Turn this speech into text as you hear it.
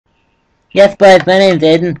Yes, boys, my name's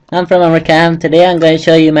Aidan. I'm from Americam. Today I'm going to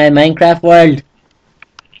show you my Minecraft world.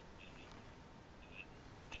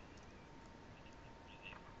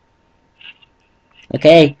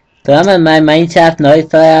 Okay, so I'm in my mine shaft now,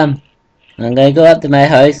 so I'm going to go up to my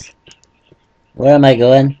house. Where am I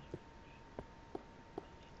going?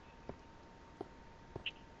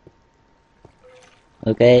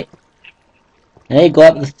 Okay. I need to go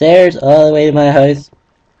up the stairs all the way to my house.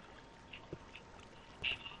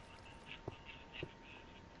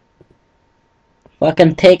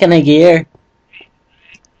 Fucking taking a gear.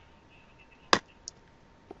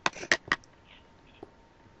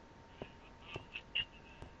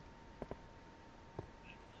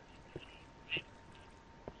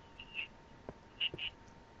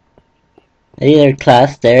 These are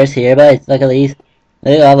class stairs here, boys. Look at these.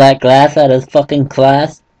 Look at all that glass. That is fucking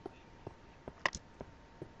class.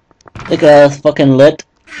 Look at all this fucking loot.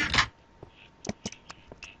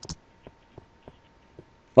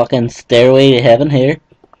 Fucking stairway to heaven here.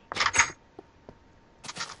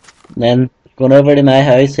 And then going over to my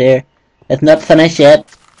house here. It's not finished yet.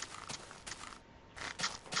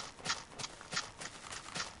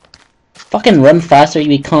 Fucking run faster,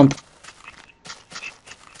 you cunt.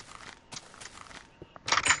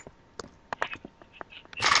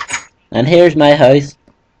 And here's my house.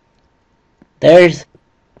 There's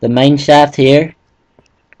the mine shaft here.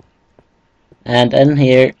 And in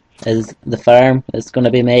here is the farm that's going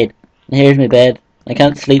to be made. And here's my bed. I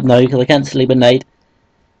can't sleep now because I can't sleep at night.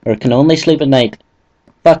 Or can only sleep at night.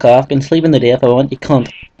 Fuck off, can sleep in the day if I want, you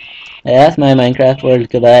cunt. That's my Minecraft world,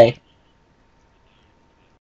 goodbye.